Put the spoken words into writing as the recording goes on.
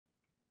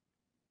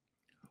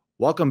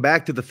Welcome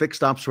back to the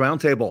Fixed Ops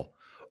Roundtable.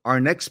 Our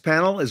next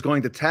panel is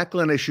going to tackle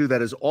an issue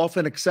that is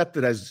often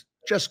accepted as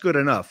just good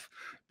enough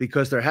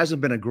because there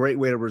hasn't been a great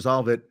way to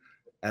resolve it,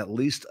 at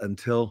least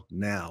until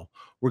now.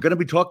 We're going to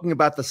be talking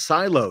about the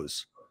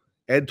silos.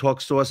 Ed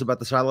talks to us about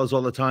the silos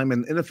all the time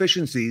and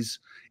inefficiencies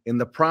in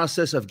the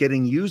process of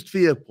getting used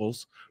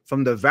vehicles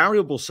from the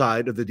variable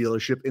side of the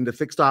dealership into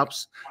fixed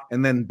ops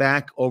and then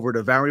back over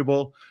to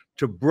variable.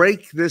 To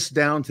break this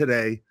down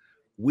today,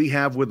 we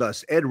have with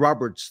us Ed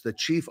Roberts, the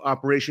Chief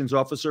Operations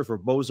Officer for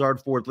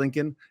Bozard Ford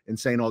Lincoln in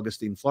St.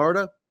 Augustine,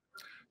 Florida.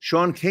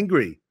 Sean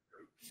Kingery,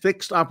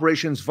 Fixed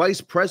Operations Vice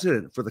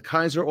President for the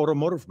Kaiser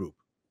Automotive Group.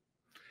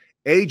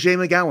 A.J.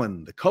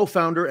 McGowan, the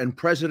co-founder and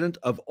president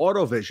of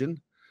AutoVision.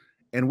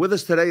 And with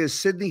us today is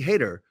Sidney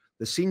Hayter,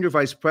 the Senior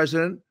Vice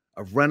President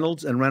of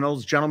Reynolds and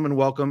Reynolds. Gentlemen,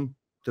 welcome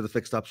to the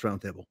Fixed Ops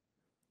Roundtable.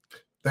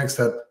 Thanks,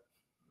 Ted.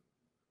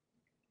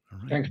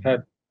 Right. Thanks,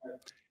 Ted.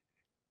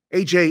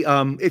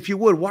 AJ, if you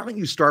would, why don't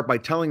you start by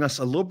telling us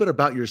a little bit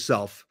about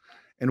yourself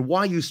and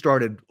why you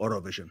started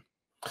AutoVision?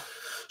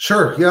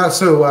 Sure. Yeah.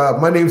 So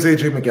my name's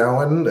AJ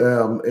McGowan,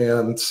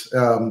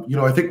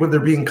 I think when they're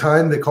being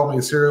kind, they call me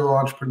a serial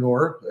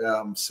entrepreneur.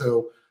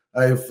 So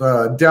I've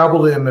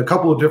dabbled in a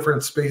couple of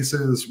different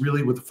spaces,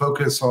 really with the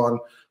focus on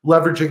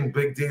leveraging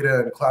big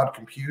data and cloud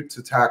compute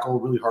to tackle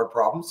really hard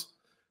problems.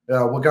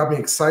 What got me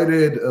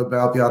excited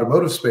about the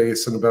automotive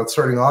space and about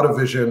starting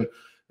AutoVision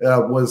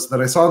was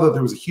that I saw that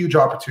there was a huge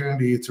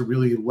opportunity to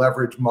really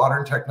leverage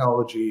modern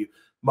technology,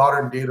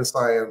 modern data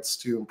science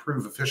to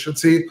improve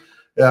efficiency,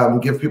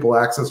 give people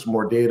access to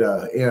more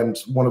data. And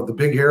one of the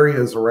big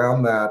areas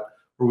around that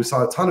where we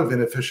saw a ton of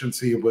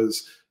inefficiency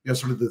was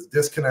sort of this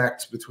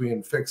disconnect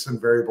between fixed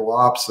and variable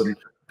ops and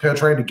kind of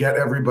trying to get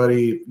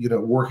everybody,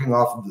 working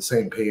off of the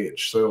same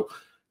page. So,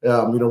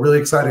 really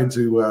excited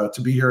to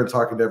be here and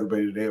talking to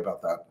everybody today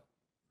about that.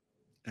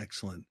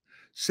 Excellent.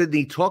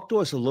 Sidney, talk to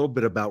us a little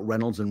bit about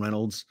Reynolds and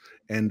Reynolds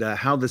and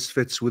how this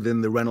fits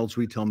within the Reynolds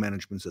retail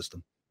management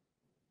system.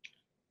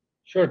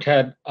 Sure,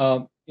 Ted.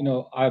 I'm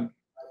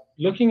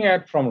looking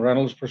at from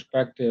Reynolds'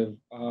 perspective.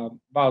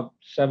 About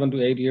 7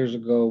 to 8 years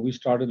ago, we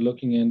started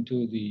looking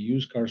into the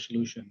used car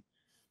solution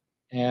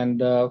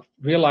and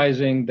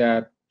realizing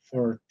that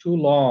for too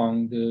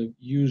long, the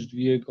used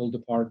vehicle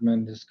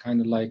department is kind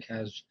of like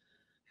has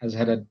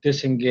had a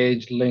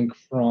disengaged link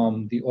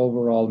from the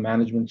overall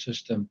management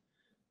system.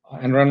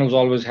 And Reynolds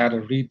always had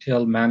a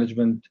retail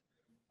management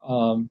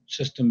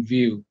system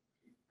view.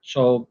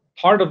 So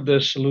part of the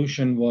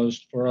solution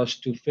was for us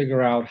to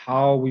figure out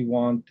how we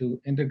want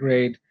to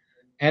integrate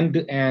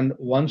end-to-end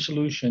one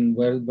solution,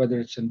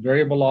 whether it's in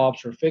variable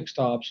ops or fixed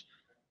ops,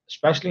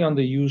 especially on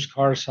the used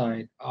car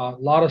side. A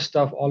lot of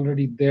stuff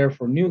already there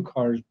for new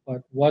cars,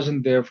 but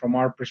wasn't there from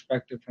our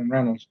perspective from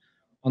Reynolds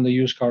on the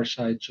used car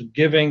side. So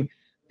giving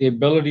the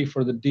ability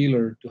for the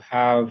dealer to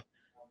have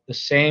the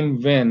same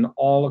VIN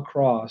all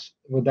across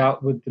with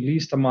the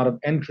least amount of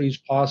entries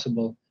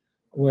possible,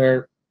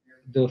 where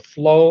the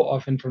flow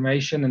of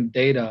information and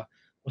data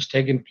was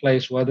taking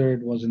place, whether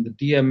it was in the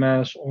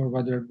DMS or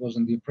whether it was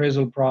in the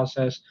appraisal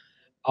process,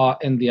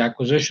 in the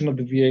acquisition of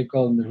the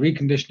vehicle, in the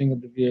reconditioning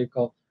of the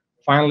vehicle,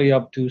 finally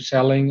up to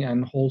selling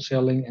and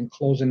wholesaling and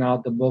closing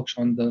out the books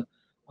on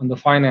the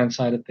finance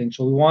side of things.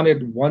 So we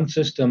wanted one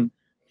system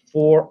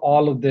for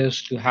all of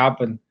this to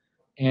happen.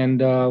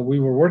 And we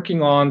were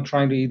working on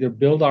trying to either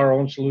build our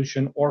own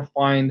solution or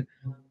find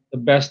the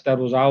best that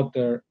was out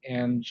there.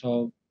 And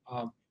so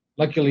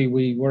luckily,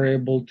 we were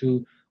able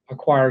to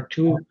acquire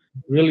two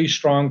really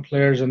strong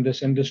players in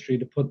this industry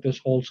to put this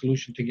whole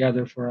solution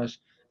together for us.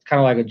 It's kind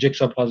of like a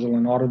jigsaw puzzle,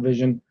 and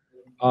AutoVision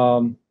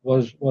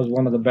was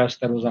one of the best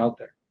that was out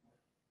there.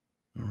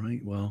 All right.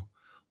 Well,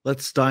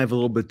 let's dive a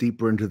little bit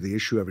deeper into the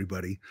issue,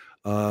 everybody.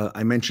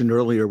 I mentioned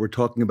earlier, we're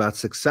talking about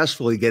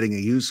successfully getting a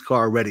used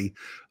car ready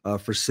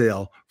for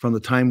sale from the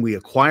time we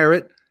acquire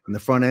it in the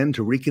front end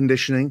to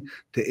reconditioning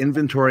to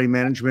inventory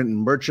management and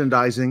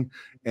merchandising.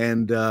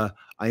 And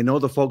I know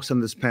the folks on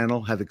this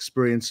panel have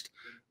experienced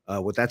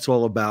what that's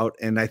all about.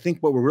 And I think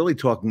what we're really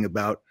talking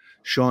about,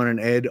 Sean and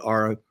Ed,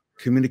 are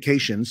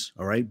communications,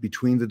 all right,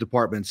 between the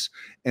departments.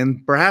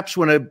 And perhaps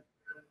when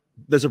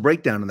there's a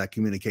breakdown in that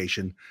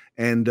communication.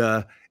 And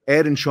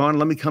Ed and Sean,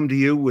 let me come to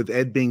you with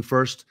Ed being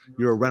first.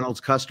 You're a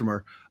Reynolds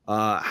customer.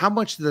 How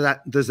much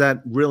does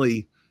that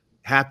really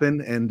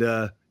happen? And,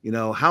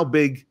 how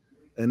big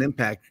an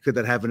impact could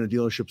that have in a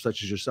dealership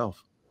such as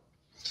yourself?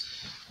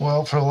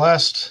 Well, for the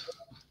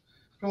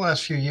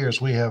last few years,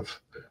 we have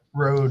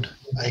rode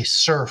a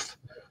surf,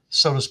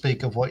 so to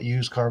speak, of what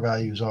used car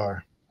values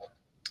are.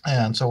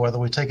 And so whether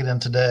we take it in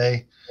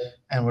today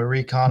and we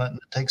recon it and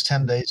it takes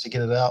 10 days to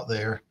get it out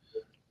there,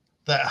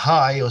 that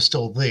high is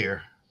still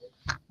there.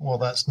 Well,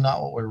 that's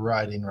not what we're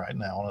riding right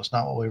now. And it's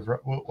not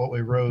what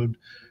we rode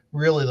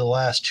really the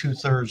last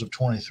 2/3 of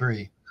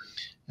 23.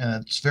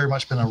 And it's very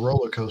much been a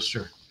roller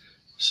coaster.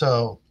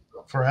 So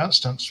for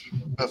instance,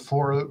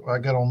 before I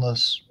got on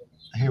this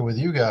here with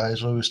you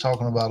guys, we was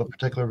talking about a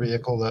particular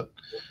vehicle that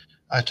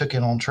I took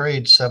in on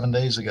trade 7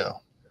 days ago.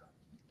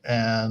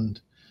 And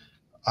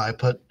I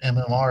put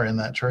MMR in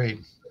that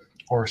trade.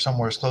 or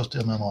somewhere as close to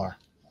MMR.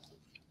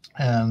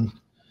 And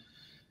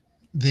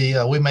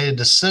we made a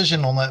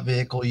decision on that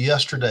vehicle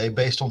yesterday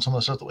based on some of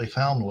the stuff that we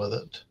found with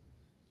it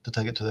to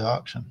take it to the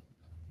auction.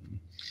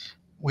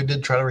 We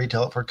did try to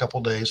retail it for a couple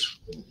of days,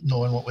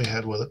 knowing what we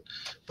had with it.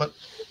 But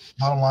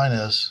bottom line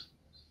is,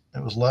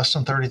 it was less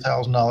than $30,000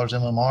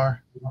 MMR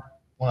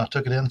when I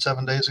took it in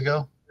 7 days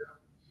ago.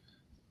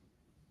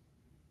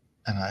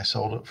 And I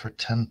sold it for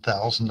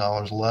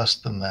 $10,000 less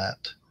than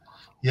that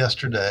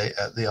yesterday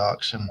at the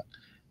auction,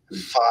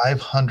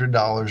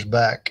 $500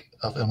 back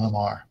of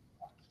MMR.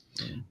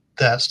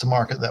 That's the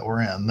market that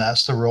we're in.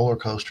 That's the roller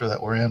coaster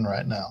that we're in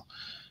right now.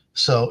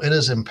 So it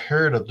is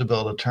imperative to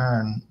build a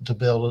turn, to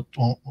build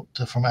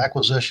it from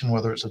acquisition,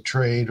 whether it's a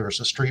trade or it's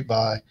a street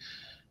buy,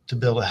 to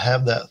be able to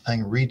have that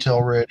thing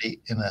retail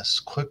ready in as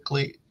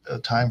quickly a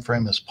time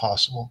frame as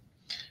possible.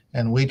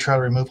 And we try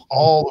to remove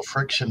all the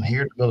friction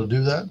here to be able to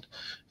do that.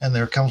 And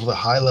there comes with a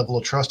high level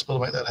of trust to be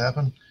able to make that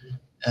happen.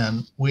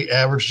 And we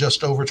average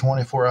just over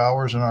 24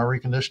 hours in our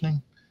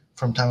reconditioning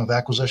from time of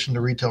acquisition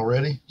to retail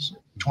ready,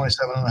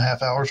 27 and a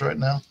half hours right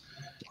now.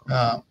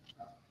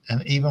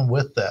 And even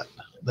with that,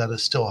 that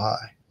is still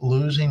high.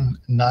 Losing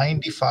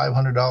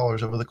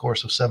 $9,500 over the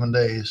course of 7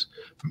 days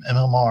from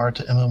MMR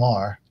to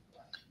MMR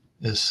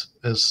is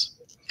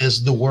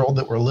the world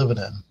that we're living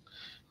in.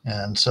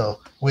 And so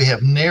we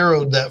have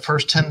narrowed that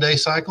first 10-day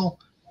cycle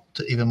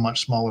to even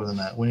much smaller than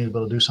that. We need to be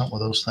able to do something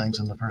with those things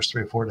in the first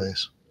 3 or 4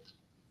 days.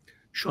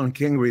 Sean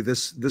Kingery,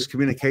 this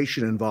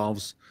communication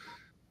involves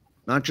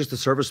not just the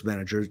service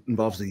manager, it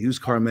involves the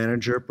used car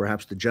manager,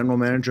 perhaps the general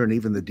manager, and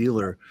even the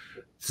dealer.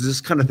 Does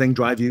this kind of thing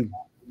drive you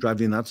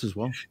nuts as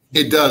well?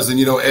 It does. And,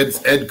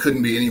 Ed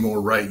couldn't be any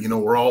more right.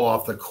 We're all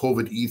off the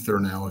COVID ether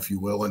now, if you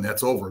will, and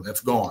that's over.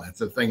 That's gone.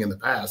 It's a thing in the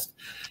past,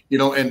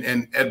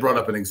 and Ed brought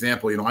up an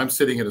example. I'm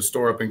sitting at a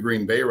store up in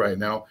Green Bay right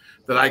now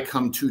that I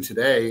come to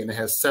today, and it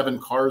has 7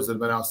 cars that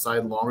have been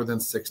outside longer than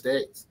 6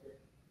 days.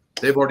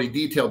 They've already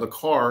detailed the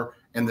car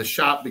and the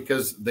shop,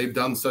 because they've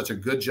done such a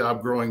good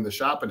job growing the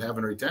shop and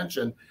having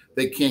retention,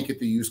 they can't get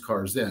the used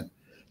cars in.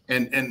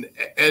 And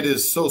Ed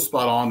is so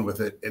spot on with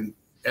it. And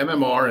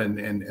MMR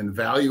and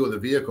value of the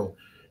vehicle,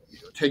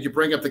 Ted, you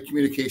bring up the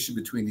communication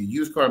between the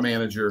used car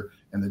manager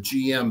and the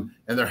GM,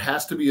 and there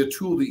has to be a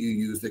tool that you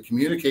use. That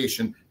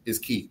communication is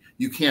key.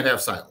 You can't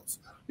have silos.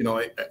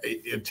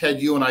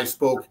 Ted, you and I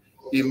spoke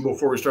even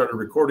before we started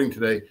recording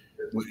today,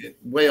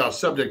 way off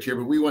subject here,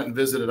 but we went and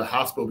visited a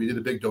hospital. We did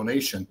a big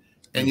donation.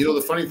 And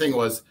the funny thing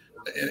was,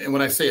 and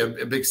when I say a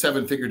big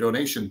 7-figure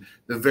donation,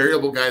 the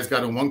variable guys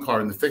got in one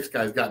car and the fixed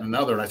guys got in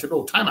another. And I said,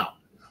 oh, timeout.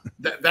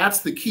 That's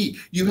the key.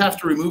 You have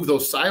to remove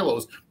those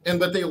silos.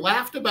 But they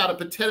laughed about it.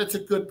 But Ted, it's a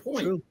good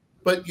point. True.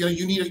 But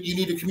you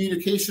need a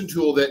communication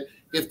tool that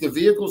if the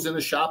vehicle's in the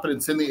shop and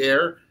it's in the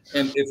air,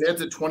 and if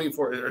Ed's at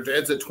 24 or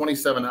Ed's at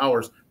 27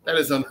 hours, that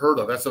is unheard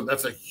of.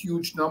 That's a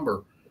huge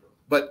number.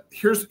 But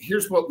here's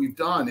what we've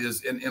done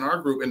is in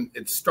our group, and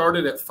it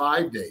started at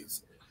 5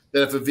 days.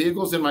 That if a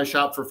vehicle's in my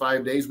shop for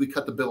 5 days, we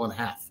cut the bill in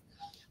half.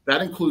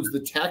 That includes the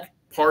tech,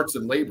 parts,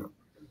 and labor.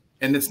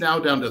 And it's now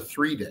down to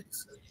 3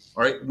 days.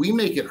 All right. We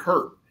make it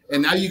hurt.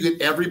 And now you get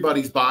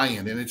everybody's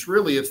buy-in. And it's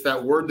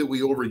that word that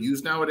we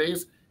overuse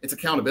nowadays. It's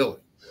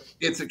accountability.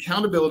 It's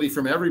accountability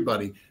from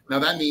everybody. Now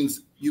that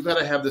means you got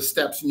to have the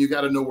steps and you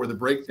got to know where the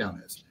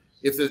breakdown is.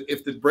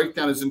 If the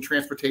breakdown is in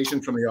transportation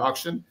from the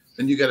auction,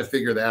 then you got to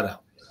figure that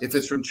out. If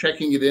it's from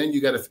checking it in,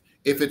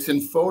 if it's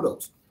in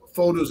photos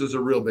is a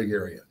real big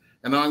area.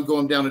 And I'm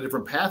going down a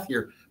different path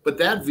here. But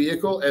that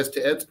vehicle, as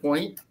to Ed's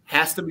point,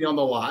 has to be on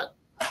the lot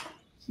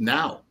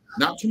now,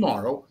 not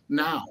tomorrow,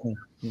 now.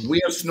 We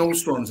have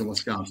snowstorms in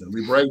Wisconsin.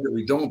 We brag that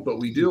we don't, but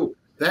we do.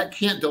 That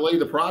can't delay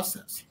the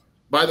process.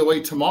 By the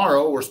way,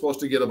 tomorrow we're supposed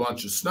to get a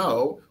bunch of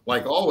snow,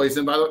 like always.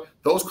 And by the way,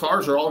 those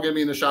cars are all going to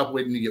be in the shop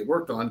waiting to get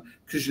worked on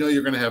because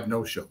you're going to have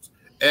no shows.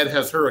 Ed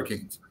has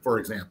hurricanes, for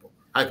example,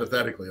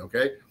 hypothetically,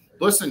 okay?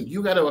 Listen,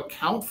 you got to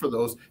account for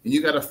those, and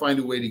you got to find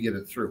a way to get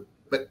it through.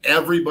 But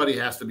everybody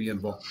has to be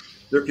involved.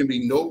 There can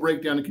be no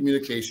breakdown in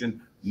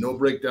communication, no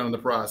breakdown in the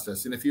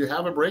process. And if you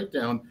have a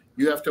breakdown,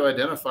 you have to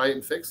identify it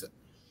and fix it.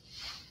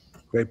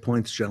 Great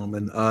points,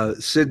 gentlemen.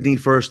 Sydney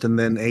first and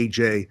then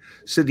AJ.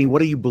 Sydney,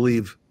 what do you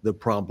believe the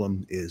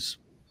problem is?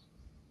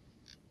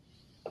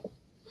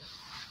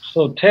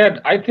 So, Ted,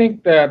 I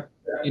think that,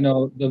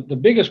 the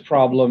biggest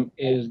problem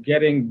is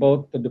getting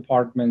both the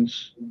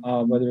departments,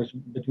 whether it's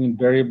between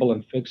variable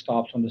and fixed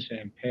ops, on the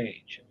same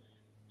page.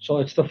 So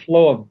it's the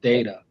flow of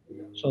data.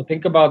 So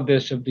think about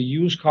this. If the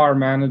used car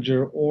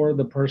manager or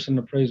the person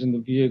appraising the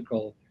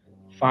vehicle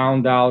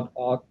found out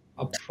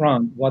up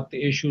front what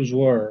the issues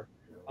were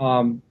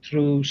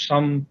through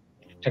some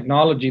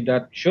technology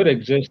that should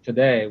exist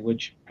today,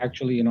 which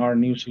actually in our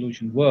new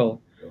solution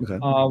will, okay.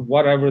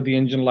 Whatever the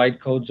engine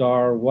light codes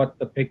are, what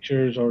the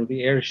pictures or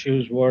the air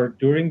shoes were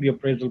during the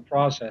appraisal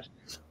process,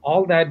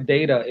 all that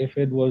data, if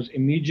it was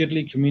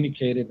immediately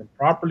communicated and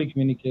properly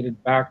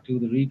communicated back to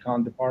the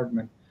recon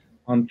department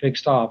on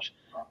fixed ops,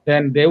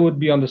 then they would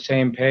be on the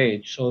same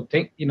page. So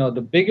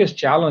the biggest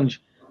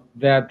challenge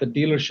that the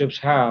dealerships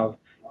have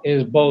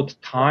is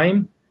both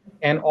time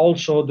and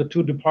also the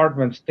two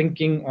departments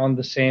thinking on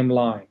the same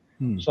line.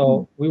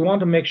 So we want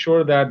to make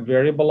sure that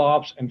variable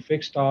ops and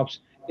fixed ops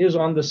is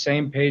on the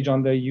same page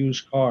on the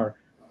used car.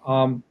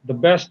 The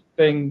best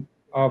thing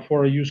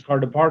for a used car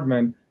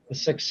department, the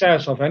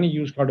success of any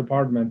used car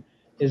department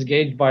is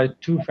gauged by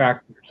two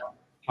factors.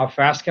 How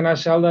fast can I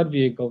sell that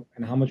vehicle,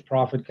 and how much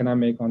profit can I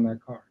make on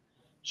that car?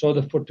 So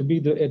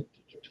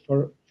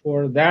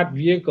for that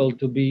vehicle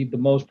to be the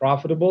most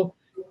profitable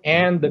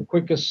and the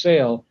quickest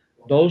sale,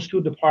 those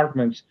two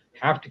departments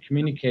have to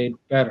communicate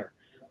better.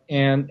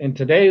 And in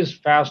today's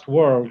fast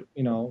world,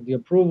 the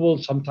approval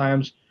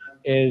sometimes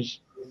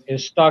is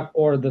stuck,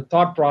 or the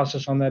thought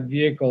process on that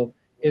vehicle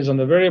is on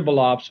the variable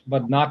ops,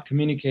 but not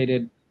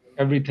communicated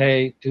every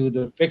day to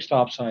the fixed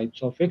ops side.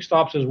 So fixed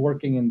ops is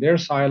working in their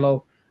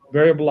silo,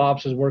 variable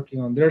ops is working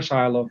on their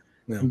silo,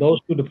 and those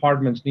two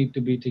departments need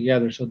to be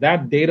together. So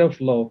that data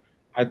flow,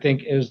 I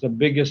think, is the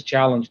biggest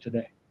challenge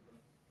today.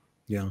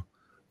 Yeah.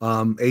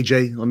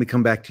 AJ, let me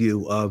come back to you.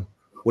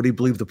 What do you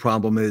believe the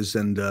problem is,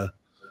 and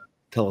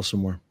tell us some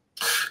more.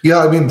 Yeah,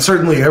 I mean,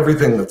 certainly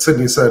everything that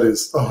Sydney said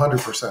is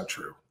 100%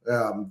 true.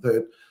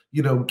 That,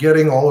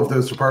 getting all of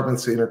those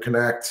departments to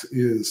interconnect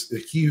is a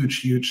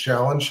huge, huge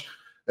challenge.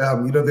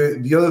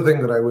 The other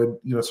thing that I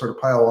would, sort of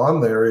pile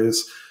on there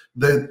is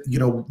that,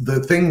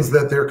 the things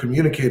that they're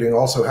communicating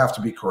also have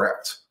to be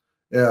correct.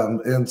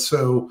 And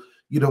so,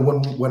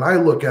 when I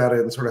look at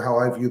it and sort of how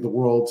I view the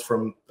world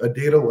from a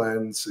data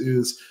lens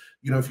is,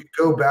 if you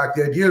go back,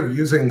 the idea of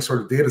using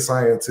sort of data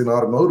science in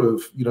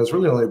automotive, is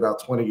really only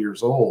about 20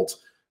 years old,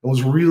 and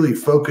was really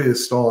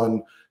focused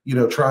on,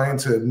 trying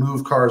to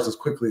move cars as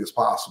quickly as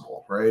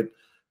possible, right?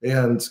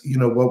 And,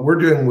 what we're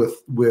doing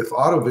with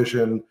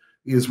AutoVision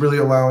is really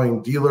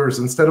allowing dealers,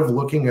 instead of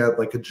looking at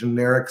like a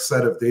generic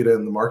set of data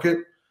in the market,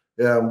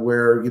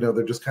 where,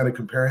 they're just kind of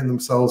comparing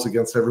themselves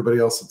against everybody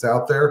else that's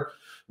out there,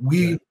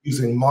 we,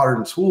 using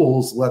modern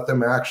tools, let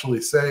them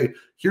actually say,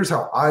 here's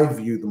how I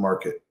view the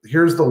market.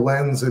 Here's the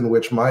lens in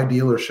which my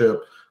dealership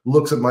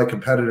looks at my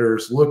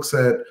competitors, looks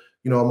at,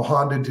 I'm a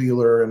Honda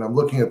dealer and I'm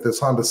looking at this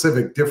Honda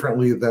Civic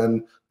differently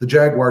than the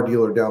Jaguar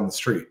dealer down the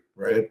street,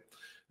 right?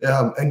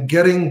 And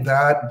getting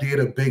that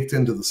data baked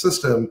into the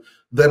system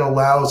then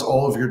allows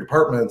all of your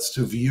departments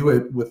to view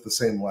it with the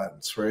same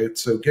lens, right?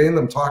 So getting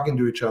them talking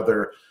to each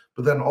other,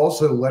 but then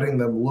also letting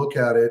them look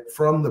at it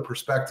from the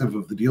perspective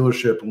of the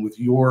dealership and with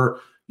your,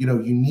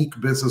 unique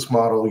business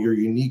model, your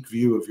unique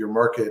view of your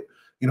market,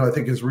 I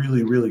think is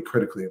really, really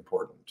critically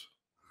important.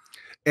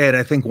 Ed,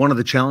 I think one of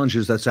the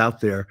challenges that's out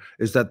there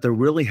is that there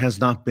really has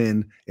not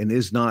been, and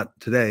is not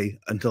today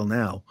until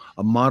now,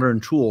 a modern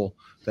tool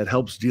that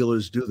helps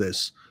dealers do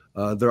this.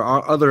 There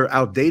are other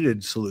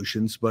outdated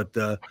solutions, but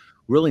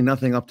really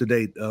nothing up to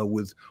date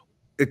with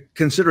it,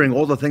 considering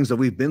all the things that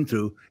we've been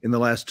through in the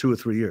last 2 or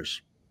 3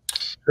 years.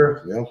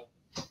 Sure, yeah.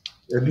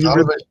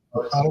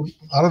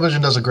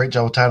 AutoVision does a great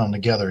job of tying them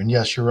together. And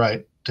yes, you're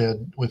right,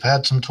 Ted. We've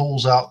had some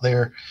tools out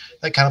there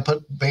that kind of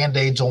put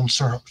Band-Aids on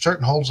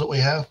certain holes that we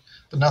have,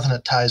 but nothing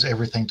that ties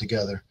everything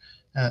together.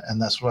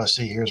 And that's what I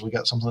see here is we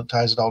got something that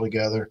ties it all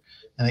together,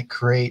 and it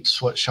creates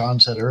what Sean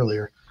said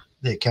earlier,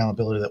 the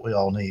accountability that we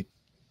all need.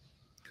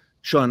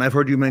 Sean, I've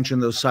heard you mention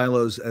those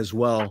silos as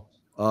well.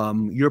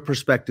 Your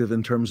perspective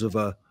in terms of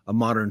a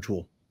modern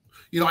tool.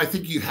 I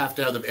think you have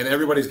to have them, and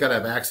everybody's got to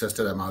have access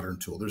to that modern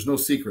tool. There's no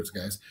secrets,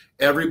 guys.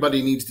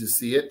 Everybody needs to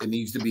see it. It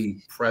needs to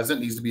be present,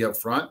 needs to be up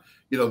front.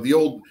 The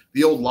old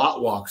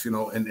lot walks,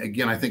 and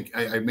again, I think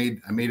I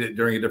made it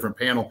during a different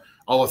panel.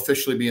 I'll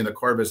officially be in the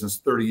car business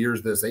 30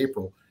 years this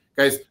April.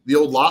 Guys, the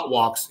old lot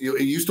walks, you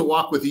used to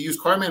walk with the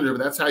used car manager,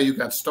 but that's how you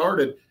got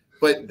started.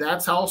 But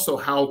that's also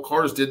how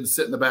cars didn't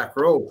sit in the back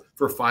row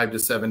for 5 to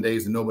 7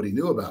 days and nobody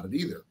knew about it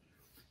either.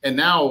 And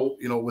now,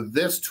 with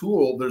this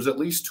tool, there's at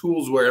least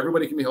tools where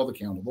everybody can be held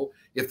accountable.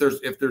 If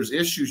there's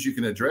issues, you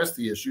can address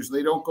the issues and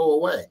they don't go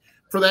away.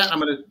 For that, I'm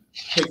going to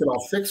take it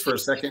all fixed for a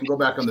second and go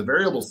back on the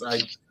variable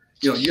side.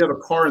 You have a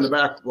car in the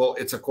back. Well,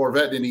 it's a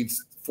Corvette that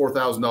needs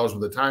 $4,000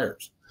 worth of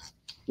tires.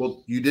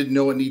 Well, you didn't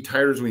know it needed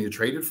tires when you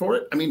traded for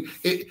it? I mean,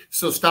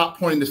 so stop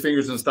pointing the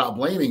fingers and stop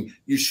blaming.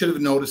 You should have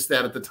noticed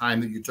that at the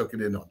time that you took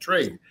it in on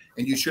trade,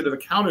 and you should have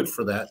accounted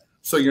for that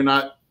so you're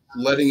not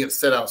letting it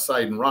sit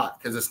outside and rot,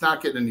 because it's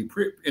not getting any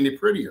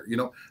prettier.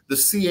 The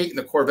C8 in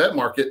the Corvette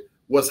market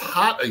was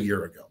hot a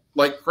year ago,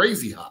 like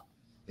crazy hot.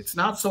 It's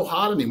not so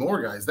hot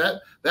anymore, guys.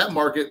 That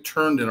market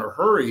turned in a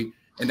hurry,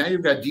 and now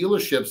you've got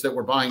dealerships that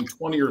were buying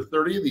 20 or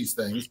 30 of these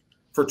things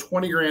for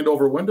 20 grand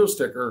over window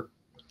sticker.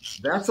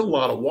 That's a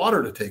lot of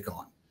water to take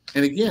on.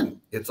 And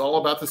again, it's all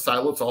about the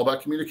silo. It's all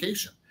about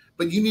communication.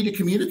 But you need to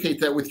communicate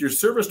that with your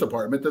service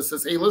department that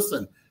says, hey,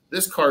 listen,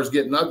 this car's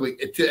getting ugly.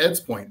 To Ed's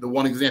point, the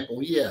one example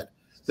he had,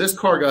 this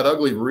car got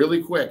ugly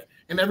really quick.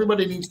 And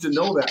everybody needs to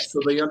know that so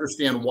they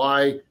understand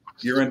why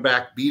you're in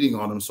back beating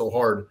on them so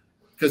hard.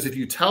 Because if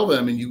you tell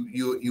them and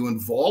you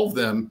involve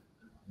them,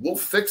 we'll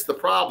fix the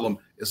problem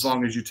as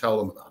long as you tell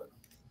them about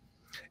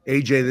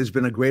it. AJ, there's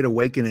been a great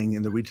awakening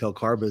in the retail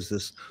car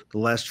business the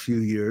last few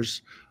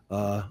years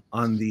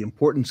on the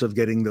importance of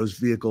getting those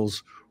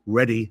vehicles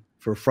ready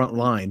for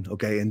frontline,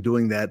 okay, and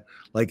doing that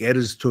like Ed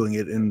is doing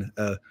it in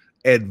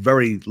Ed,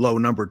 very low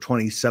number,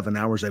 27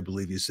 hours, I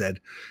believe you said.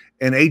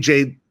 And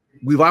AJ,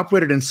 we've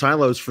operated in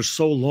silos for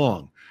so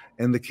long,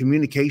 and the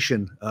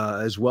communication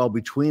as well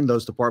between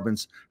those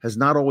departments has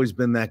not always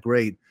been that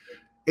great.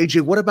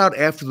 AJ, what about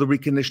after the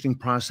reconditioning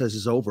process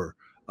is over?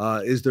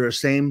 Is there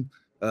is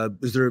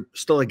there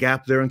still a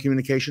gap there in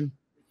communication?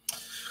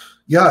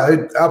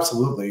 Yeah,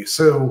 absolutely.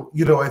 So,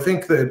 I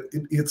think that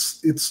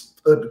it's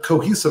a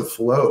cohesive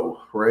flow,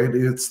 right?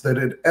 It's that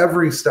at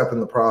every step in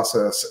the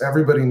process,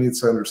 everybody needs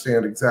to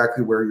understand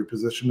exactly where you're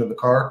positioned in the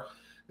car.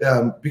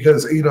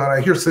 Because, and I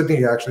hear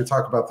Sydney actually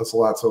talk about this a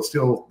lot, so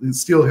I'll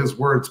steal his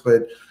words,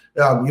 but,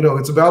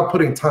 it's about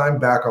putting time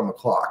back on the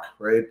clock,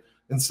 right?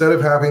 Instead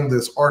of having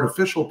this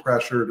artificial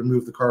pressure to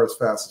move the car as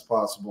fast as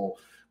possible,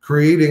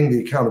 creating the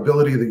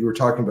accountability that you were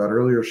talking about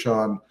earlier,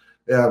 Sean,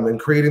 and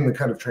creating the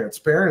kind of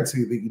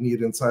transparency that you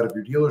need inside of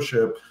your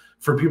dealership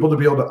for people to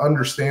be able to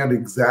understand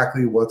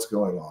exactly what's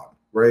going on,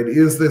 right?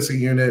 Is this a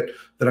unit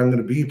that I'm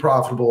going to be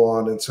profitable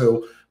on? And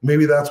so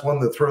maybe that's one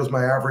that throws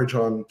my average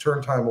on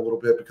turn time a little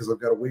bit because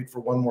I've got to wait for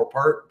one more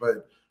part,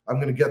 but I'm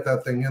going to get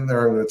that thing in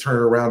there. I'm going to turn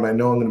it around. I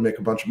know I'm going to make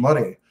a bunch of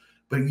money.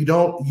 But you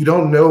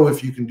don't know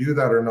if you can do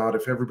that or not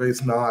if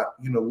everybody's not,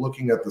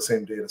 looking at the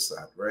same data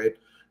set, right?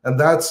 And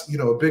that's,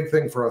 a big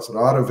thing for us at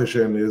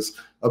AutoVision is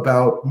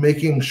about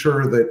making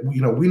sure that,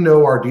 we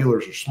know our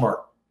dealers are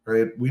smart,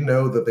 right? We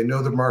know that they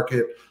know the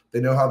market,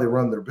 they know how they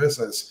run their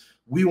business.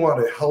 We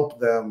want to help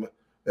them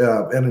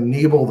and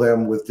enable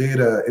them with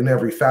data in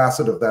every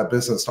facet of that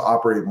business to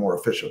operate more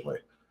efficiently,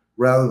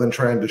 rather than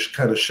trying to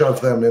kind of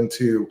shove them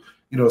into,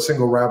 a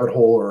single rabbit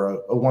hole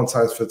or a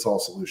one-size-fits-all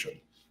solution.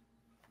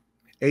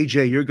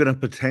 AJ, you're going to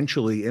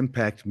potentially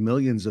impact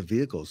millions of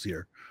vehicles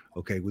here,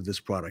 okay, with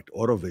this product,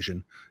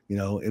 AutoVision,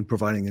 in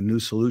providing a new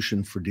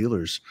solution for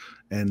dealers.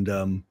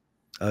 And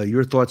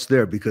your thoughts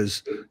there,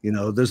 because,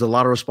 there's a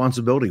lot of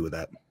responsibility with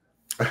that.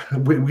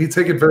 We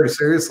take it very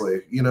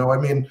seriously.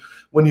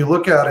 When you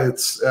look at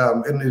it,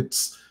 and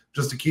it's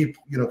just to keep,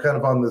 kind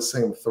of on the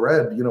same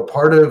thread,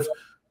 part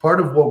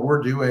of what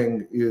we're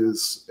doing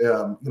is,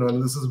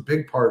 and this is a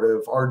big part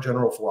of our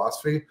general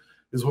philosophy,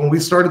 is when we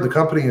started the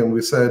company and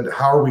we said,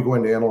 how are we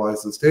going to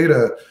analyze this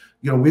data?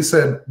 We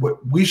said,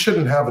 we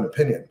shouldn't have an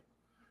opinion.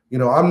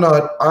 I'm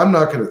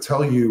not going to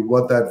tell you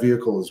what that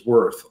vehicle is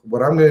worth.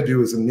 What I'm going to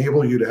do is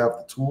enable you to have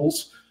the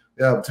tools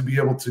to be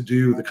able to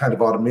do the kind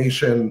of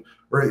automation,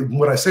 or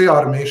when I say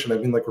automation, I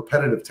mean like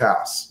repetitive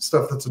tasks,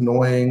 stuff that's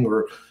annoying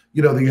or,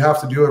 that you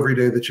have to do every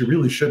day that you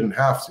really shouldn't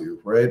have to,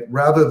 right?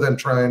 Rather than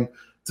trying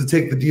to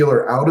take the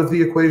dealer out of the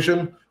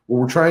equation, what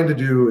we're trying to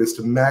do is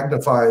to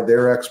magnify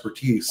their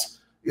expertise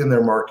in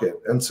their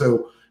market. And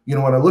so,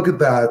 when I look at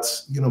that,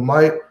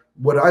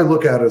 what I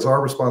look at as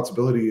our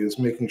responsibility is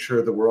making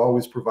sure that we're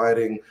always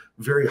providing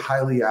very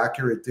highly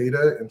accurate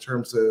data in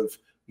terms of,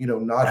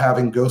 not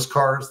having ghost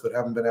cars that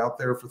haven't been out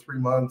there for 3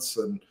 months,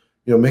 and,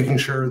 making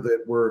sure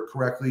that we're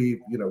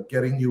correctly,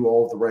 getting you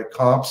all of the right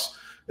comps.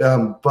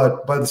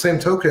 But by the same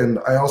token,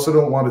 I also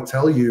don't want to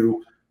tell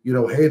you,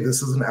 hey,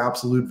 this is an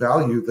absolute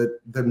value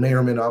that may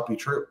or may not be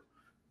true.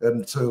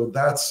 And so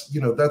that's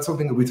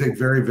something that we take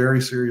very,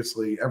 very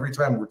seriously. Every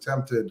time we're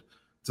tempted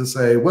to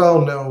say, well,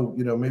 no,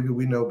 maybe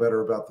we know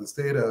better about this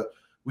data,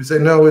 we say,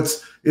 no,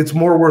 it's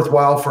more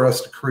worthwhile for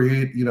us to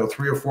create,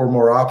 3 or 4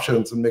 more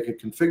options and make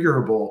it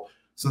configurable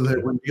so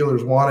that when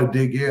dealers want to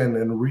dig in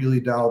and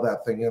really dial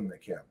that thing in, they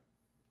can.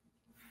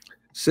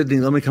 Sydney,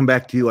 let me come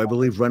back to you. I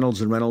believe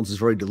Reynolds is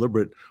very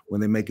deliberate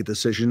when they make a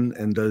decision,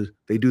 and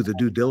they do the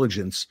due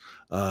diligence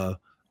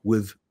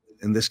with,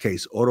 in this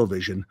case,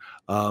 AutoVision.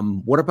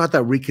 What about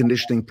that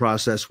reconditioning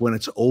process when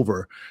it's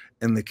over,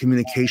 and the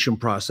communication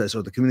process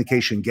or the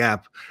communication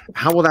gap?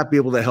 How will that be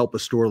able to help a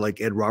store like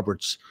Ed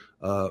Roberts,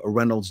 a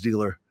Reynolds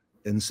dealer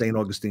in St.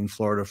 Augustine,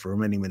 Florida, for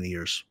many, many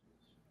years?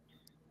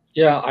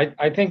 Yeah,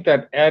 I think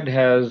that Ed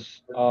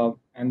has,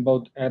 and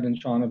both Ed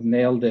and Sean have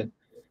nailed it,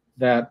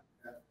 that,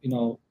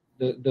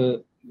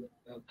 the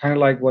kind of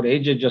like what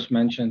AJ just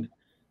mentioned,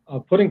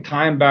 putting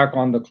time back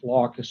on the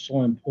clock is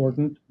so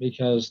important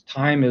because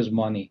time is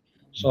money.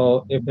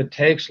 So if it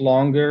takes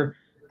longer,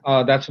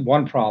 that's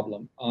one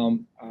problem.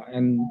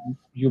 And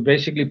you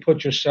basically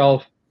put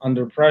yourself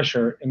under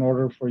pressure in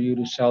order for you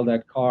to sell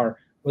that car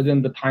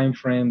within the time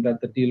frame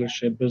that the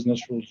dealership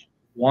business rules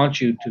want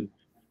you to.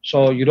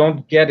 So you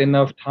don't get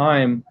enough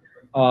time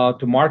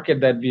to market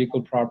that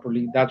vehicle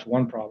properly. That's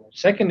one problem.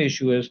 Second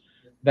issue is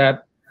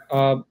that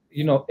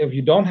if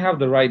you don't have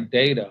the right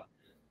data,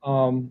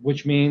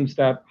 which means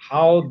that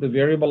how the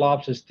variable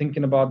ops is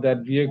thinking about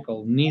that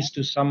vehicle needs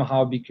to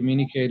somehow be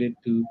communicated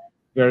to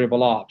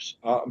variable ops,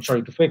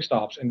 to fixed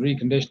ops and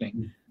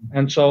reconditioning.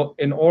 And so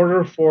in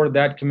order for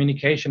that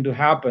communication to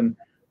happen,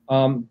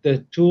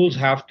 the tools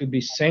have to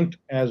be synced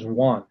as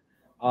one.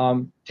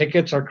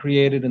 Tickets are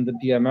created in the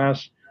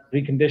DMS.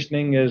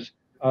 Reconditioning is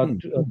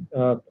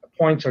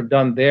points are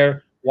done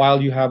there,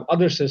 while you have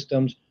other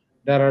systems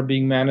that are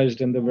being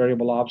managed in the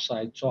variable ops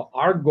side. So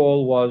our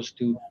goal was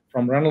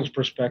from Reynolds'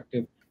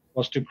 perspective,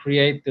 was to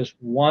create this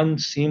one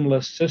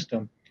seamless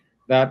system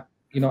that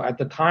at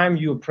the time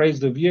you appraise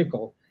the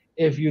vehicle,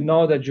 if you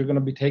know that you're going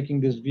to be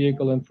taking this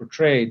vehicle in for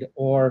trade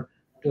or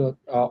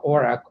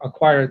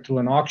acquire it through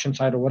an auction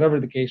site or whatever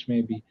the case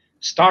may be,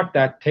 start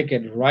that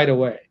ticket right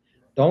away.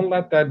 Don't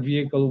let that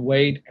vehicle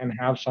wait and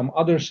have some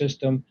other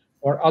system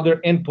or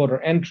other input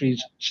or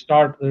entries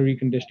start the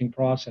reconditioning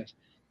process.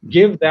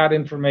 Give that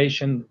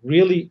information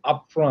really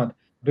upfront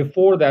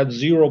before that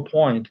 0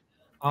 point.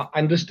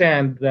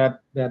 Understand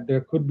that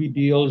there could be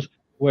deals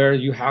where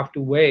you have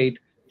to wait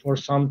for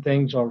some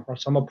things or for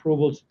some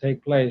approvals to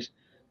take place,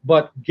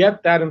 but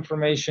get that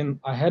information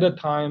ahead of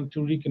time to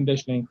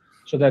reconditioning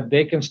so that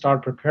they can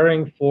start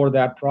preparing for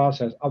that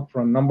process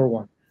upfront, number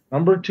one.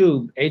 Number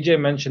two, AJ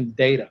mentioned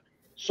data.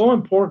 So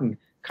important,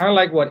 kind of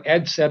like what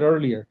Ed said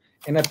earlier.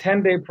 In a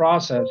 10-day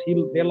process,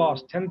 they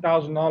lost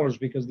 $10,000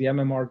 because the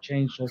MMR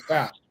changed so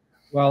fast.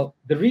 Well,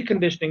 the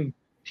reconditioning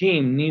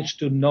team needs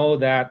to know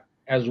that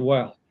as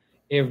well.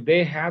 If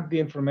they have the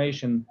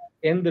information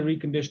in the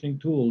reconditioning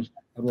tools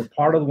that were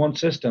part of one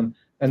system,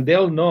 then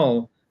they'll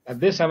know that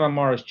this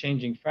MMR is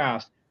changing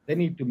fast. They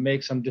need to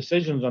make some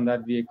decisions on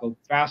that vehicle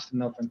fast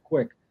enough and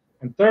quick.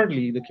 And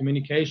thirdly, the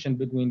communication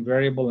between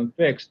variable and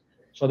fixed,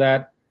 so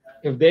that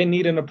if they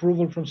need an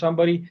approval from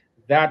somebody,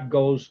 that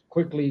goes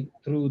quickly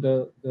through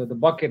the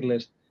bucket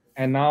list,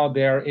 and now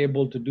they're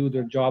able to do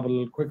their job a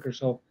little quicker.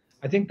 So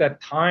I think that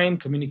time,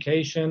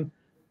 communication,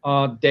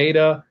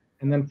 data,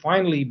 and then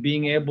finally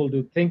being able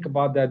to think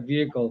about that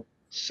vehicle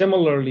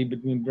similarly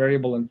between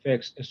variable and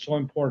fixed is so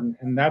important.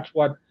 And that's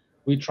what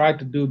we try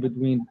to do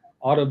between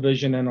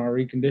AutoVision and our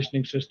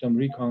reconditioning system,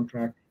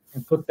 Recontract,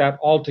 and put that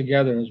all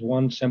together as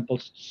one simple,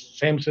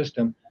 same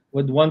system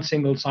with one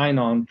single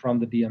sign-on from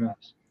the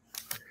DMS.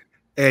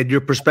 Ed,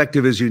 your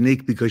perspective is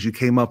unique because you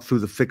came up through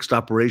the fixed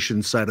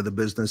operations side of the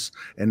business,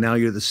 and now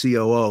you're the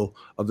COO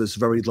of this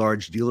very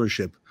large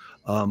dealership.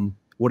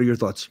 What are your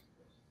thoughts?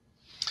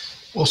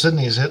 Well,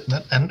 Sydney is hitting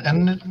it,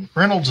 and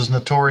Reynolds is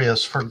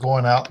notorious for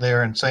going out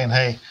there and saying,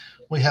 hey,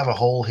 we have a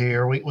hole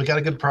here. We got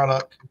a good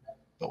product,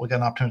 but we got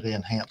an opportunity to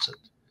enhance it.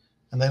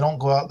 And they don't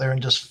go out there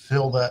and just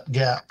fill that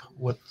gap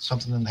with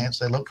something enhanced.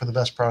 They look for the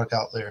best product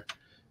out there.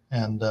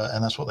 And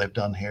that's what they've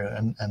done here.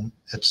 And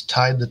it's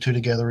tied the two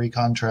together,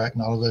 Recontract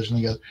and AutoVision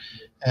together.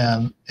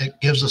 And it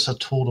gives us a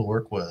tool to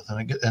work with.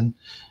 And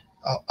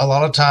a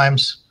lot of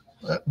times,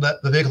 the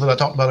vehicle that I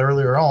talked about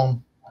earlier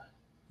on,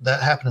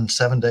 that happened in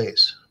 7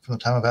 days from the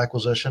time of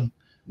acquisition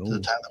to the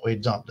time that we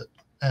dumped it.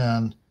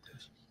 And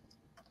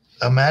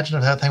imagine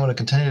if that thing would have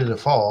continued to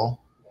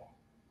fall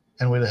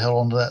and we'd have held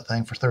on to that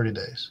thing for 30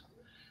 days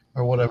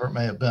or whatever it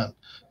may have been.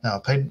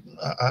 Now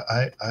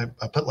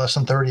I put less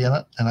than 30 in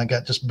it and I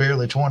got just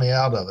barely 20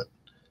 out of it.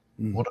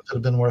 What if it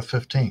had been worth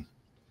 15?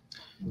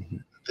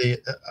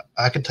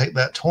 I could take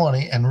that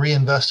 20 and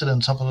reinvest it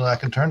in something that I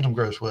can turn some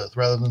gross with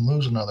rather than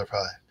lose another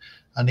 5.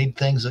 I need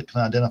things that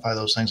can identify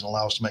those things and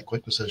allow us to make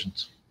quick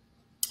decisions.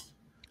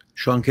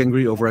 Sean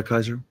Kingry over at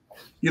Kaiser.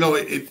 And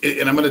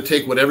I'm going to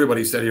take what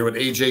everybody said here, what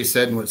AJ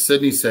said and what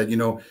Sydney said.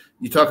 You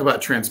talk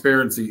about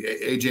transparency.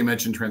 AJ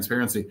mentioned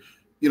transparency.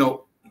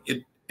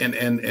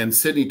 And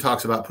Sydney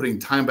talks about putting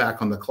time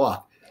back on the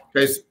clock.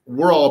 Guys,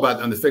 we're all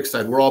about, on the fixed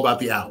side, we're all about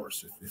the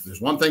hours. If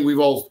there's one thing we've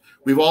all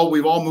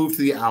moved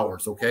to the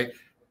hours. Okay,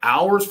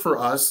 hours for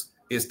us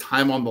is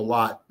time on the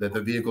lot that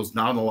the vehicle's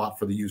not on the lot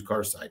for the used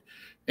car side.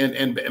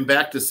 And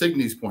back to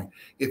Sydney's point,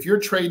 if you're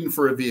trading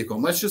for a vehicle,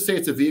 and let's just say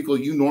it's a vehicle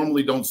you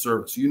normally don't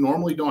service, you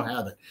normally don't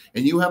have it,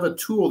 and you have a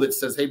tool that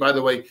says, hey, by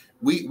the way,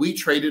 we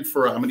traded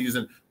for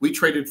we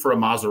traded for a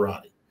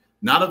Maserati.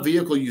 Not a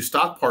vehicle you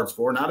stock parts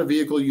for, not a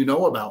vehicle you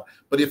know about.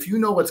 But if you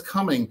know what's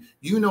coming,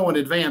 you know in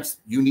advance,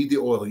 you need the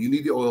oil. You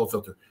need the oil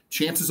filter.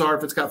 Chances are,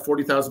 if it's got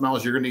 40,000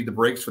 miles, you're going to need the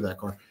brakes for that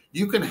car.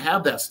 You can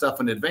have that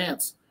stuff in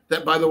advance.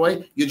 That, by the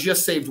way, you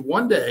just saved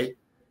 1 day,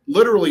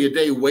 literally a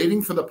day,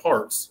 waiting for the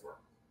parts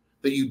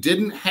that you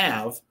didn't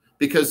have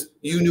because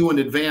you knew in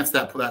advance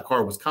that that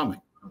car was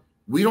coming.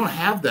 We don't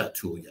have that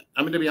tool yet.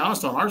 I mean, to be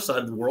honest, on our side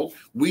of the world,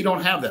 we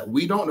don't have that.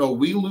 We don't know.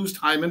 We lose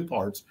time in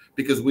parts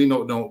because we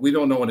don't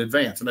know in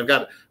advance. And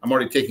I'm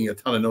already taking a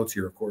ton of notes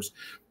here, of course.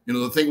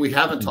 The thing we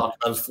haven't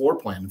talked about is floor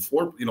plan.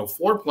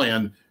 Floor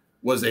plan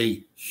was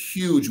a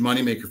huge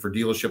moneymaker for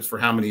dealerships for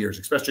how many years,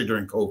 especially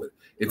during COVID.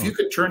 If you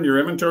could turn your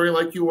inventory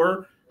like you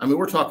were, I mean,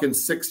 we're talking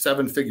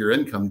 6-7 figure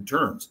income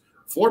terms.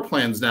 Floor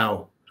plan's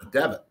now a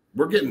debit.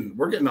 We're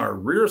getting our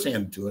rears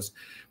handed to us.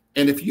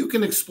 And if you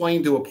can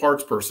explain to a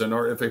parts person,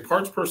 or if a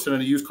parts person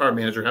and a used car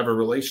manager have a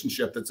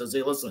relationship that says,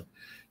 hey, listen,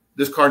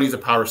 this car needs a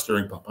power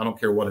steering pump. I don't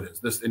care what it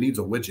is. It needs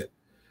a widget.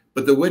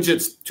 But the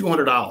widget's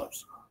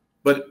 $200.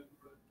 But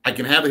I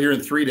can have it here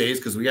in 3 days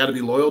because we got to be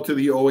loyal to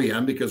the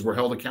OEM because we're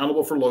held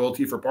accountable for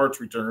loyalty for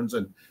parts returns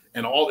and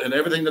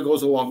everything that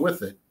goes along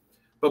with it.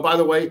 But by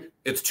the way,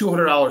 it's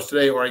 $200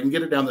 today, or I can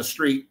get it down the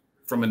street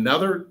from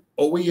another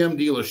OEM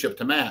dealership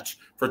to match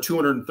for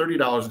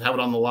 $230 and have it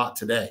on the lot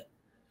today.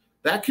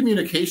 That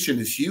communication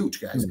is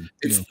huge, guys.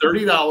 It's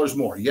 $30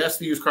 more. Yes,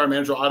 the used car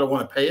manager, I don't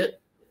want to pay it.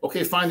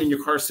 Okay, fine. Then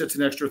your car sits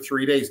an extra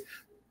 3 days.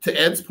 To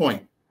Ed's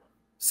point,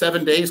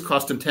 7 days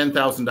cost him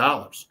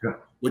 $10,000. Yeah.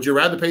 Would you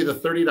rather pay the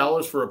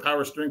 $30 for a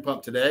power steering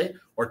pump today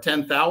or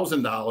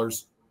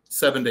 $10,000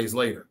 7 days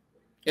later?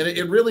 And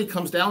it really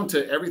comes down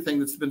to everything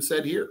that's been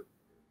said here.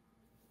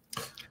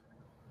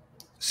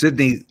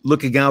 Sydney,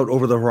 looking out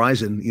over the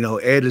horizon, you know,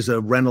 Ed is a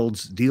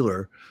Reynolds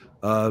dealer.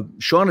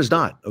 Sean is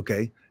not,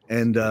 okay?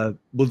 And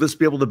will this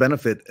be able to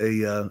benefit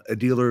a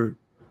dealer,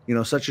 you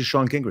know, such as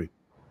Sean Kingery?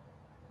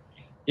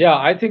 Yeah,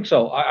 I think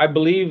so. I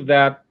believe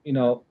that, you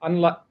know,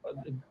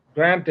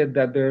 granted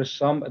that there's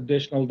some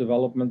additional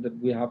development that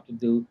we have to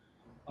do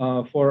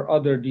for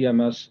other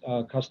DMS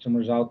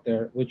customers out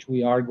there, which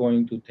we are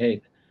going to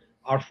take.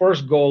 Our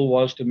first goal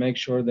was to make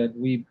sure that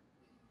we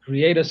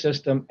create a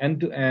system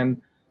end to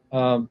end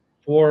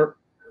for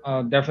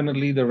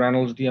definitely the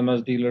Reynolds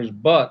DMS dealers,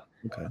 but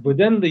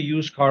within the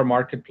used car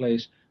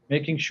marketplace,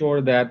 making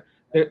sure that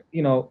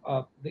you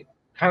know,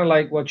 kind of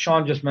like what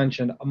Sean just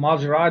mentioned, a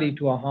Maserati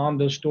to a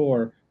Honda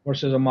store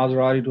versus a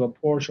Maserati to a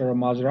Porsche or a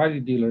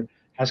Maserati dealer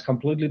has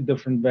completely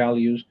different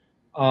values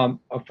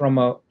from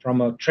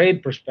a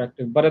trade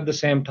perspective. But at the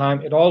same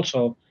time, it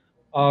also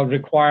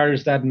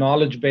requires that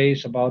knowledge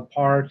base about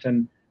parts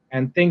and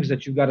things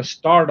that you've got to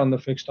start on the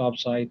fixed op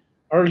side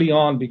early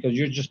on, because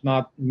you're just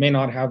may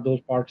not have those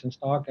parts in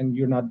stock and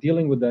you're not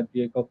dealing with that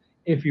vehicle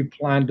if you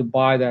plan to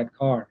buy that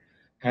car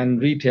and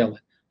retail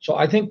it. So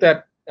I think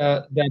that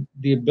that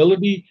the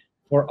ability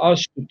for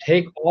us to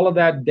take all of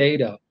that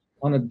data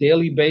on a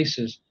daily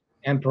basis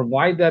and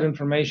provide that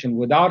information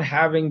without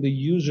having the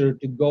user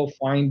to go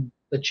find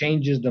the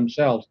changes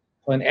themselves.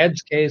 So in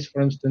Ed's case,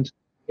 for instance,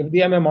 if the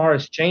MMR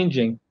is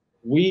changing,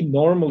 we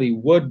normally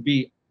would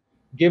be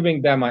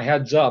giving them a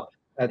heads up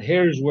that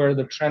here's where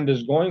the trend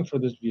is going for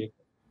this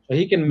vehicle. So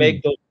he can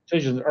make those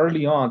decisions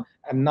early on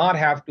and not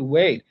have to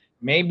wait.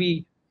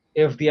 Maybe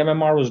if the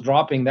MMR was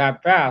dropping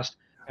that fast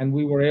and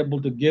we were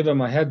able to give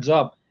him a heads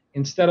up,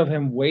 instead of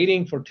him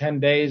waiting for 10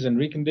 days and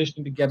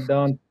reconditioning to get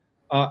done,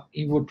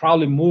 he would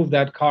probably move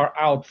that car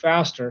out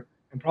faster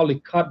and probably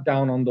cut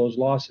down on those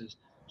losses.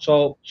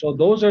 So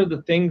those are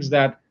the things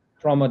that,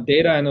 from a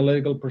data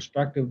analytical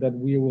perspective, that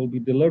we will be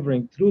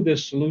delivering through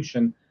this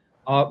solution,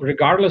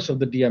 regardless of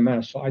the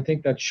DMS. So I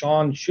think that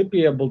Sean should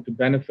be able to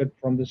benefit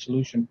from the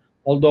solution.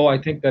 Although I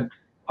think that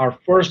our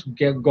first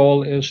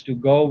goal is to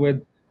go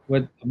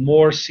with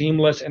more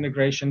seamless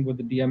integration with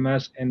the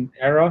DMS and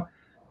ERA.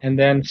 And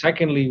then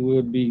secondly, we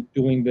would be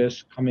doing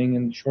this coming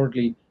in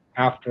shortly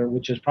after,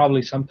 which is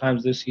probably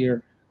sometimes this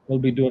year, we'll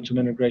be doing some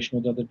integration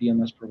with other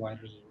DMS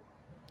providers as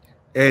well.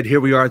 Ed, here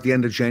we are at the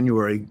end of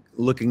January,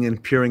 looking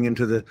and peering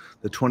into the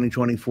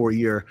 2024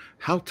 year.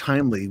 How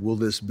timely will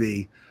this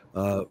be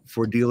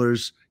for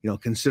dealers, you know,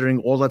 considering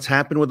all that's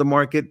happened with the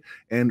market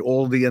and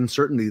all the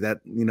uncertainty that,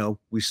 you know,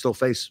 we still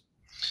face?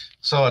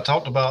 So I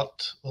talked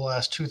about the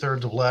last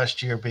 2/3 of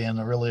last year being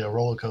really a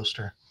roller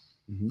coaster.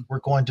 We're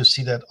going to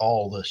see that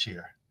all this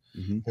year.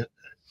 The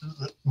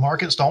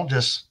markets don't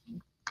just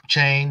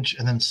change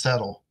and then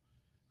settle.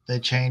 They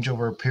change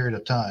over a period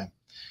of time,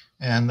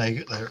 and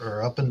they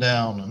are up and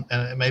down,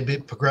 and it may be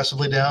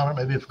progressively down or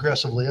maybe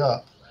progressively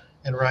up.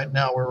 And right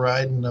now we're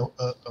riding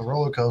a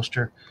roller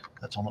coaster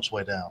that's on its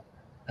way down.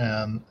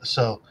 And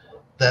so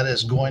that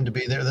is going to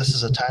be there. This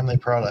is a timely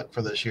product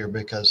for this year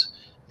because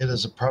it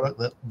is a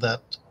product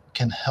that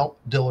can help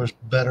dealers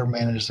better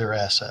manage their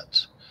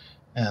assets.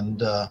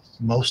 And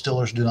most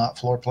dealers do not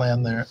floor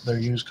plan their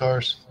used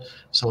cars.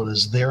 So it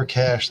is their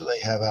cash that they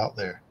have out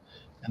there.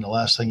 And the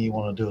last thing you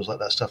want to do is let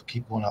that stuff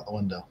keep going out the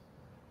window.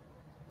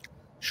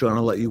 Sean,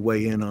 I'll let you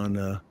weigh in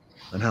on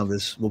how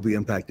this will be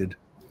impacted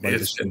by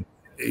this.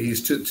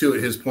 He's to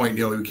his point,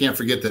 you know, we can't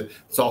forget that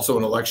it's also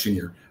an election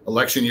year.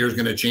 Election year is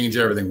going to change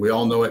everything. We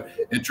all know it.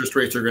 Interest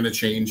rates are going to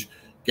change.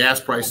 Gas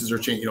prices are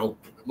changing. You know,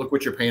 look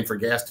what you're paying for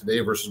gas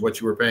today versus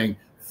what you were paying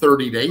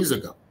 30 days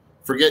ago.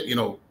 Forget, you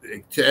know,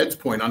 to Ed's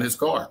point on his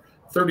car,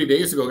 30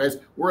 days ago, guys,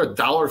 we're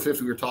 $1.50.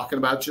 We were talking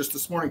about just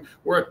this morning.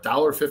 We're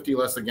 $1.50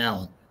 less a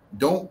gallon.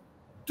 Don't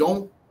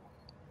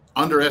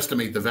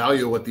underestimate the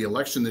value of what the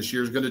election this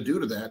year is going to do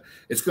to that.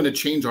 It's going to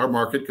change our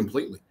market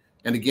completely.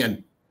 And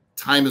again,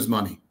 time is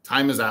money.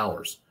 Time is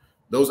hours.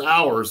 Those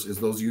hours is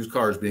those used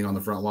cars being on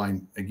the front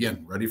line,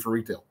 again, ready for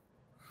retail.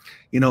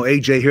 You know,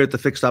 AJ, here at the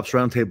Fixed Ops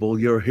Roundtable,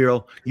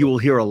 you will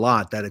hear a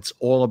lot that it's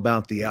all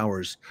about the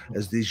hours,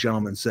 as these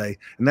gentlemen say.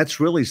 And that's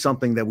really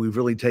something that we've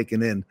really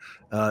taken in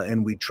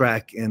and we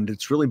track, and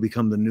it's really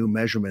become the new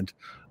measurement.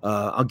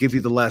 I'll give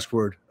you the last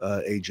word,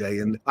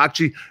 AJ. And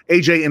actually,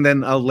 AJ, and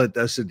then I'll let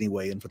Sydney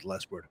weigh in for the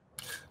last word.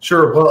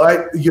 Sure.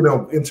 Well, you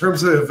know, in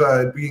terms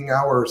of being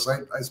hours,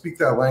 I speak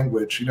that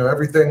language. You know,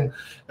 everything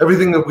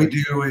that we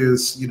do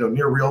is, you know,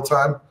 near real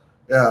time.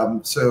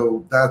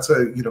 So that's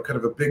a, you know, kind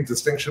of a big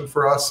distinction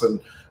for us. And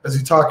as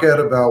you talk, Ed,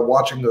 about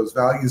watching those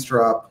values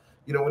drop,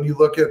 you know, when you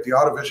look at the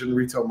AutoVision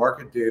retail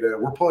market data,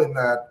 we're pulling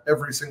that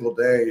every single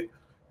day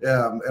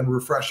and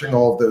refreshing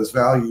all of those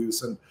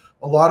values. And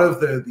a lot of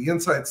the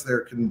insights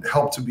there can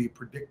help to be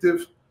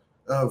predictive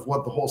of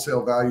what the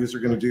wholesale values are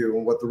going to do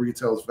and what the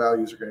retail's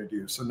values are going to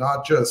do. So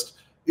not just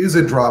is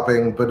it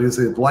dropping, but is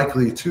it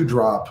likely to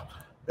drop,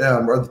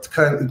 or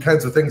the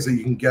kinds of things that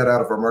you can get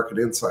out of our market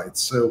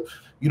insights. So,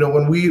 you know,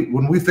 when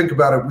we think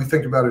about it, we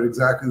think about it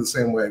exactly the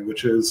same way,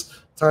 which is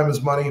time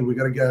is money. We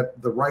got to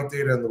get the right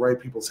data in the right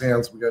people's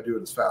hands. We got to do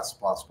it as fast as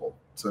possible.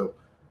 So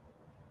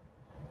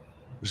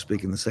we're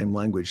speaking the same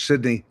language.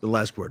 Sydney, the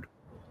last word.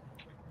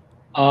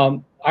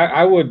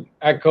 I would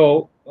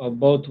echo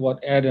both what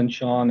Ed and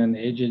Sean and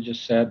AJ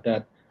just said,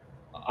 that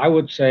I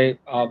would say,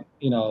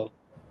 you know,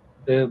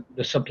 the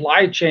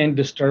supply chain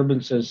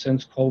disturbances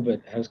since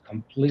COVID has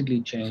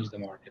completely changed the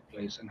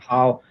marketplace and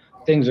how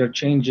things are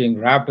changing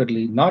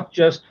rapidly, not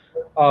just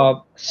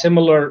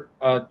similar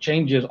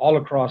changes all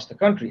across the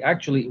country,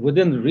 actually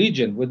within the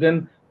region,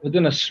 within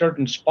a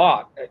certain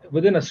spot,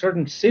 within a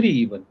certain city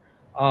even,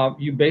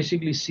 you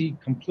basically see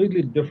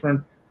completely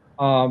different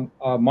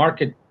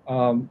market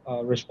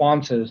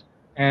responses.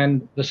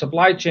 And the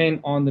supply chain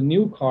on the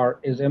new car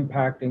is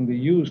impacting the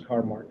used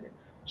car market.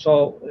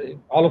 So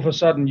all of a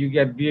sudden you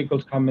get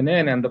vehicles coming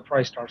in and the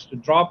price starts to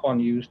drop on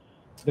used.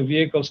 The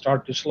vehicles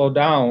start to slow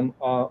down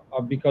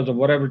because of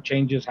whatever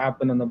changes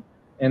happen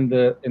in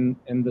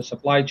the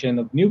supply chain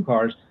of new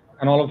cars.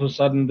 And all of a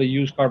sudden the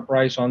used car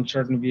price on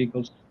certain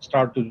vehicles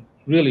start to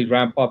really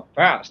ramp up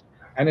fast.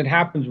 And it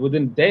happens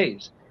within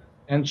days.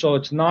 And so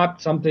it's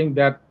not something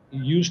that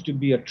used to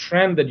be a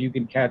trend that you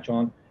can catch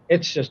on.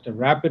 It's just a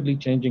rapidly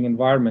changing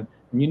environment.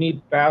 And you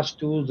need fast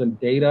tools and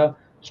data,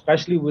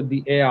 especially with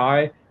the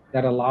AI,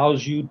 that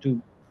allows you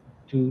to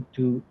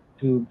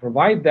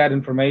provide that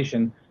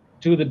information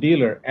to the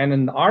dealer. And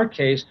in our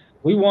case,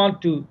 we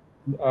want to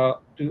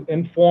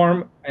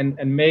inform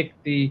and make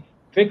the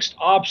fixed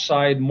ops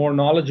side more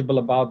knowledgeable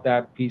about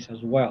that piece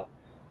as well.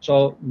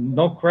 So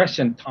no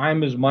question,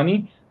 time is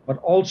money, but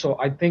also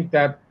I think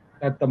that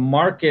the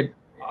market,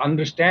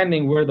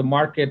 understanding where the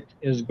market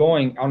is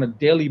going on a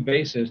daily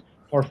basis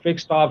for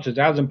fixed ops is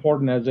as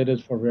important as it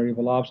is for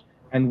variable ops.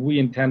 And we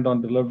intend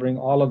on delivering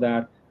all of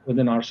that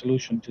within our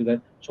solution to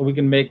that, so we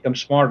can make them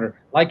smarter.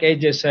 Like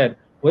AJ said,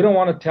 we don't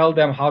want to tell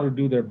them how to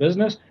do their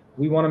business.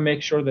 We want to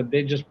make sure that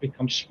they just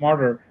become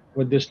smarter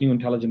with this new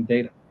intelligent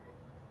data.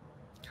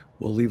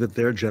 We'll leave it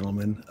there,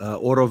 gentlemen.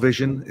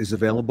 AutoVision is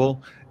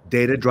available.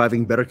 Data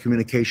driving better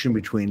communication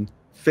between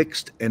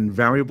fixed and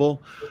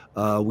variable.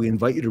 We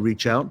invite you to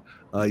reach out.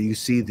 You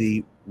see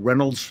the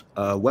Reynolds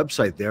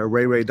website there,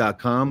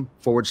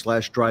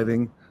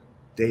 rayray.com/driving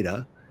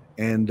data.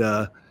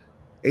 And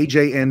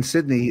AJ and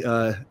Sydney,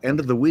 end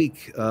of the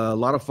week, a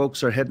lot of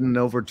folks are heading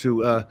over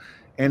to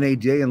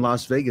NADA in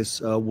Las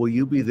Vegas. Will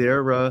you be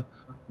there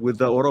with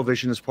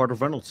AutoVision as part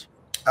of Reynolds?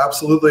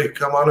 Absolutely.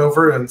 Come on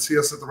over and see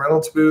us at the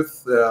Reynolds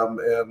booth,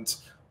 and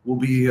we'll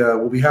be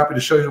happy to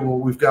show you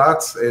what we've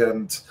got,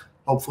 and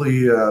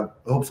hopefully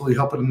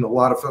helping a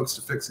lot of folks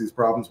to fix these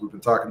problems we've been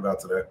talking about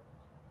today.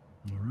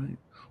 All right.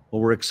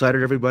 Well, we're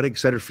excited, everybody.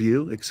 Excited for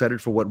you.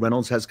 Excited for what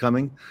Reynolds has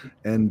coming.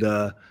 And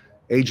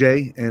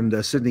AJ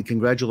and Sydney,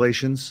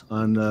 congratulations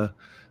on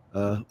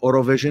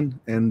AutoVision.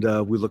 And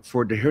we look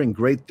forward to hearing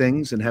great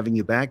things and having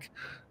you back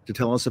to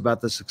tell us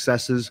about the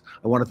successes.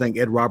 I want to thank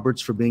Ed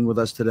Roberts for being with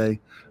us today,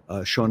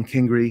 Sean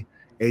Kingery,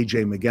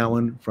 AJ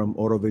McGowan from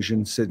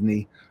AutoVision,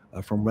 Sydney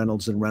from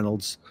Reynolds and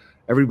Reynolds.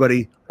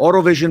 Everybody,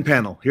 AutoVision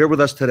panel here with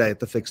us today at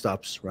the Fixed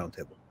Ops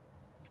Roundtable.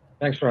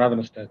 Thanks for having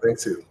us, Ted.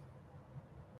 Thanks, you.